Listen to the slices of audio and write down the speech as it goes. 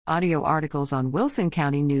Audio articles on Wilson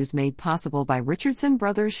County News made possible by Richardson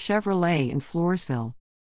Brothers Chevrolet in Floresville.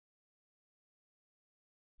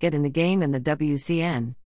 Get in the game in the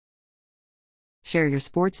WCN. Share your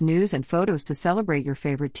sports news and photos to celebrate your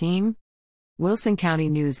favorite team. Wilson County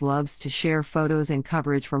News loves to share photos and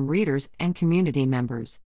coverage from readers and community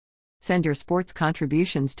members. Send your sports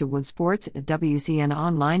contributions to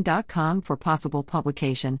woodsports@wcnonline.com for possible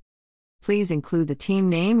publication. Please include the team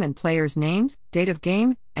name and players' names, date of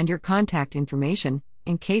game, and your contact information,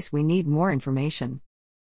 in case we need more information.